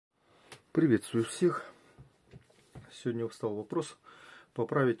Приветствую всех! Сегодня встал вопрос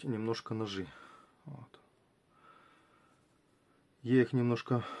поправить немножко ножи. Вот. Я их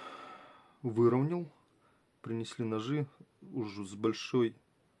немножко выровнял. Принесли ножи уже с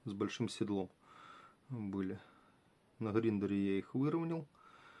большим седлом были. На гриндере я их выровнял.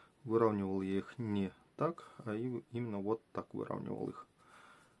 Выравнивал я их не так, а именно вот так выравнивал их.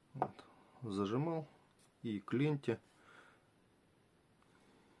 Вот. Зажимал и к ленте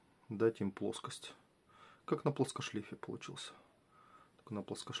дать им плоскость. Как на плоскошлифе получился. Только на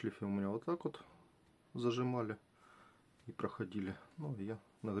плоскошлифе у меня вот так вот зажимали и проходили. Ну, я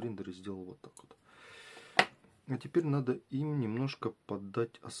на гриндере сделал вот так вот. А теперь надо им немножко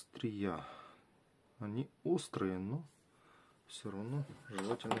поддать острия. Они острые, но все равно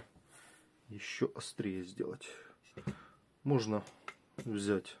желательно еще острее сделать. Можно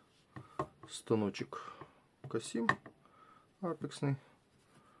взять станочек KosiM апексный.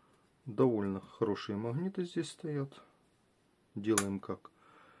 Довольно хорошие магниты здесь стоят. Делаем как?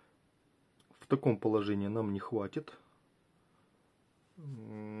 В таком положении нам не хватит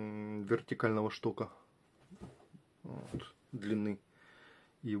вертикального штока вот, длины.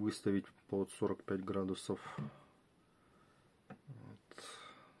 И выставить под 45 градусов. Вот.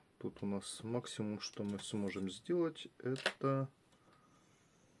 Тут у нас максимум, что мы сможем сделать, это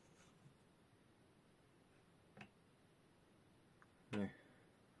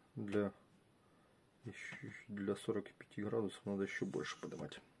для 45 градусов надо еще больше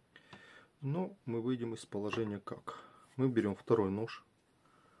поднимать. Но мы выйдем из положения как? Мы берем второй нож.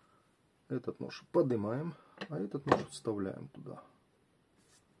 Этот нож поднимаем, а этот нож вставляем туда.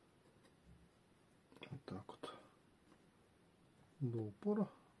 Вот так вот. До упора.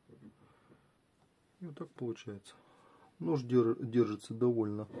 И вот так получается. Нож держится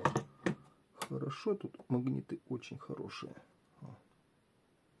довольно хорошо. Тут магниты очень хорошие.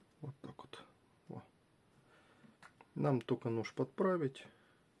 Вот так вот. Во. Нам только нож подправить.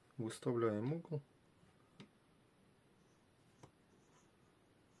 Выставляем угол.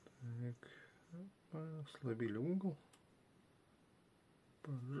 Так. Ослабили угол.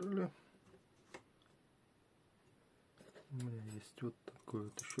 Поджали. У меня есть вот такое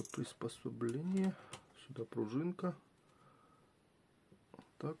вот еще приспособление. Сюда пружинка. Вот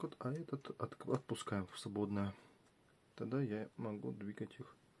так вот. А этот отпускаем в свободное. Тогда я могу двигать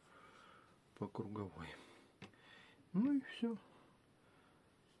их по круговой. Ну и все.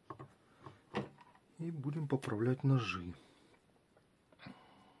 И будем поправлять ножи.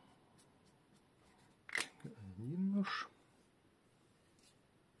 Один нож.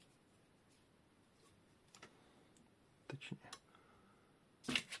 Точнее.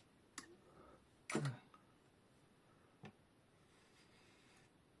 Так.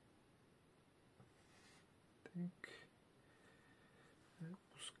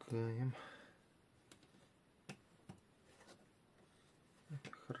 Опускаем.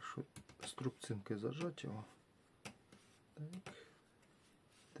 Хорошо струбцинкой зажать его. Так.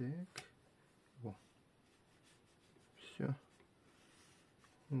 Так. Во. Все.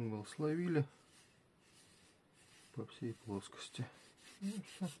 Угол словили по всей плоскости. И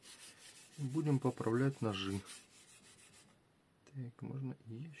все. Будем поправлять ножи. Так, можно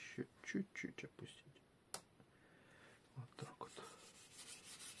еще чуть-чуть опустить. Вот так вот.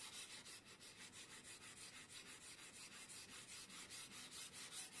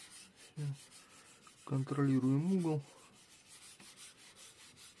 Все. Контролируем угол.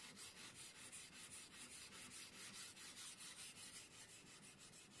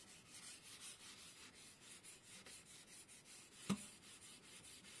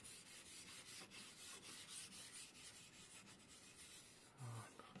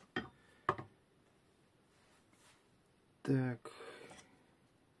 Так.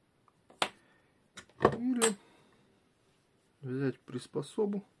 Или взять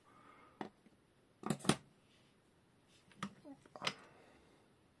приспособу.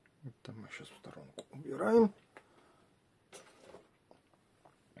 Это мы сейчас в сторонку убираем.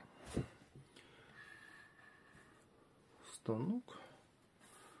 Станок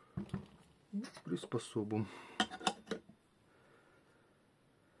и приспособу.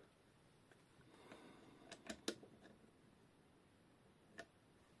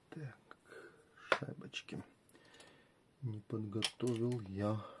 Так, шайбочки не подготовил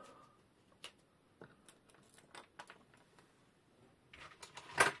я.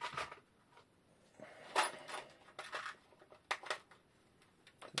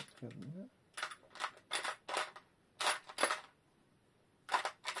 Так, одна.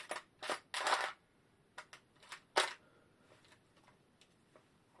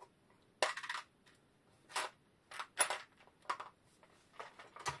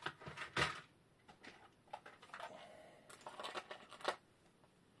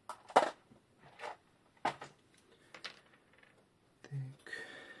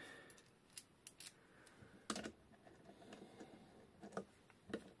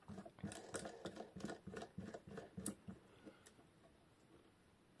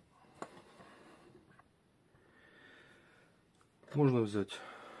 Можно взять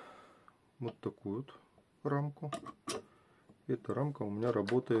вот такую вот рамку. Эта рамка у меня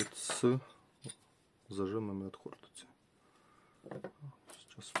работает с зажимами от хортицы.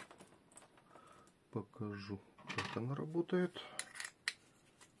 Сейчас покажу, как она работает.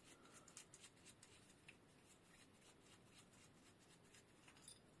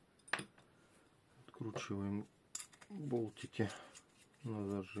 Откручиваем болтики на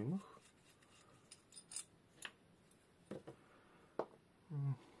зажимах.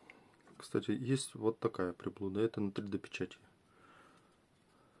 Кстати, есть вот такая приблуда. Это на 3D печати.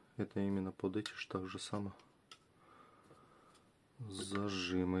 Это именно под эти же так же само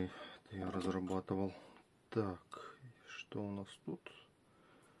зажимы. Это я разрабатывал. Так, что у нас тут?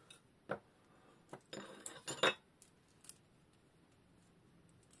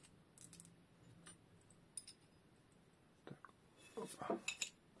 Так, опа.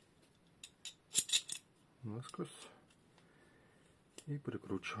 Насквозь. И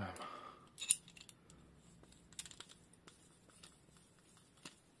прикручиваем.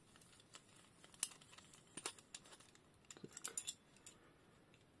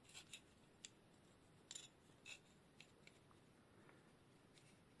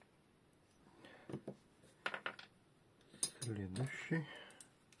 Следующий.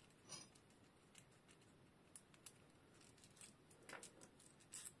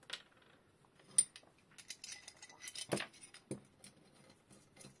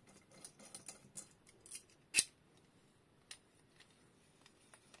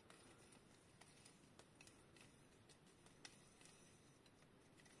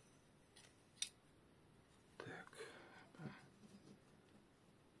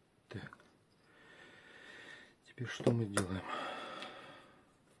 Так. Теперь что мы делаем?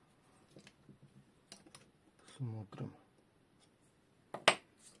 Смотрим.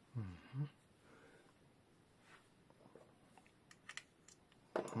 Угу.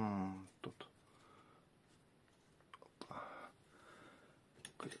 Тут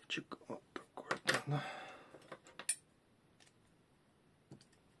клевчик вот такой-то, да?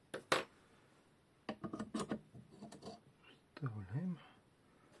 Вставляем.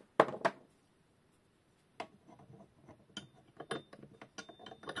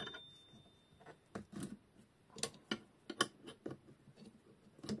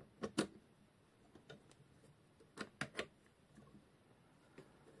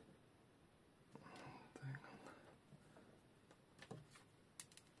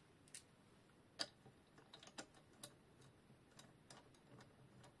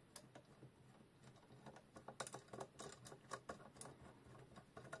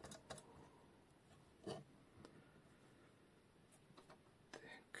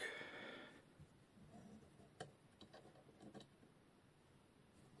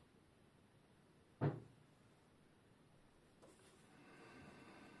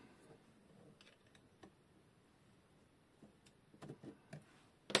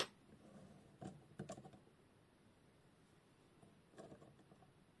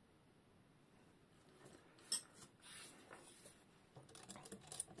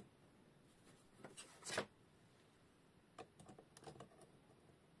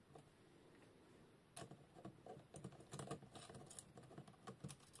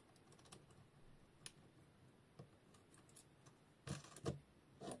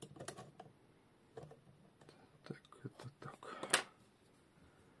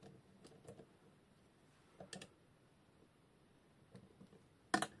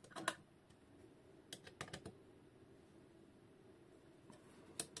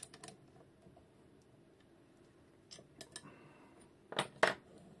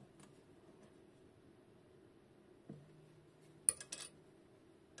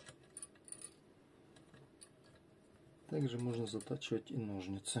 Также можно затачивать и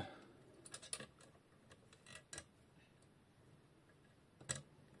ножницы.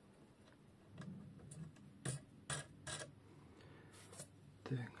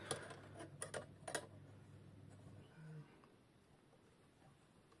 Так.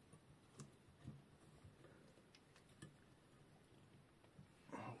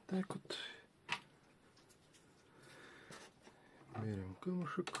 Вот так вот. Берем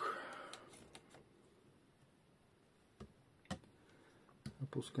камушек.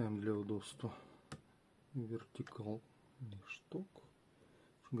 Опускаем для удобства вертикал, шток,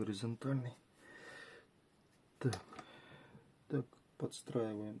 горизонтальный. Так,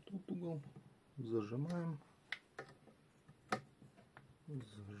 подстраиваем тут угол, зажимаем,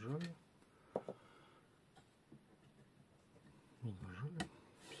 зажали, зажали,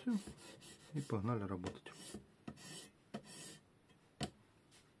 все, и погнали работать.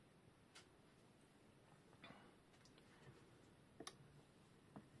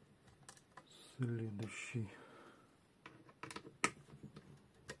 Следующий.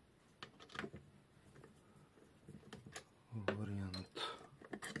 Вариант.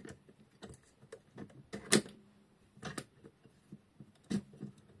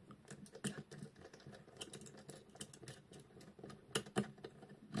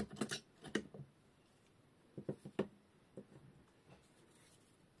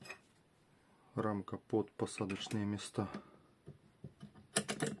 Рамка под посадочные места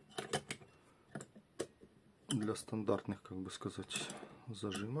для стандартных, как бы сказать,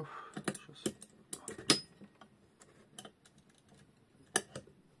 зажимов. Сейчас.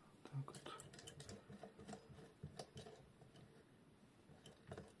 Так вот.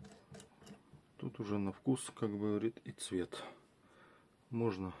 Тут уже на вкус, как бы говорит, и цвет.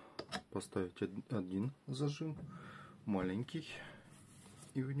 Можно поставить один зажим, маленький,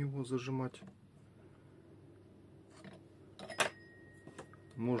 и в него зажимать.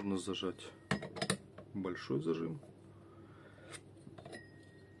 Можно зажать большой зажим.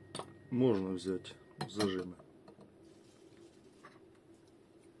 Можно взять зажимы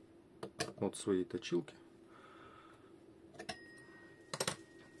от своей точилки.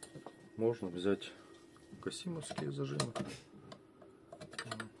 Можно взять косимовские зажимы.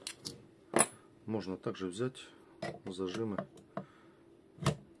 Можно также взять зажимы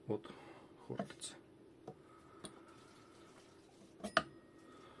от Хортицы.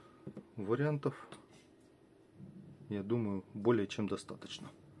 Вариантов, я думаю, более чем достаточно.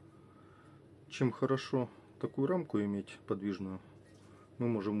 Чем хорошо такую рамку иметь подвижную, мы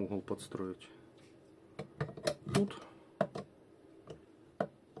можем угол подстроить тут,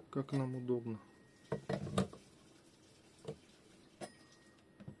 как нам удобно.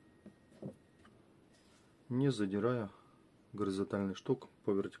 Не задирая горизонтальный шток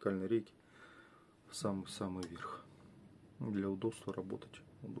по вертикальной рейке в самый-самый верх. Для удобства работать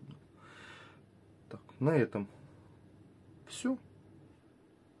удобно. Так, на этом все.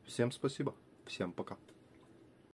 Всем спасибо. Всем пока.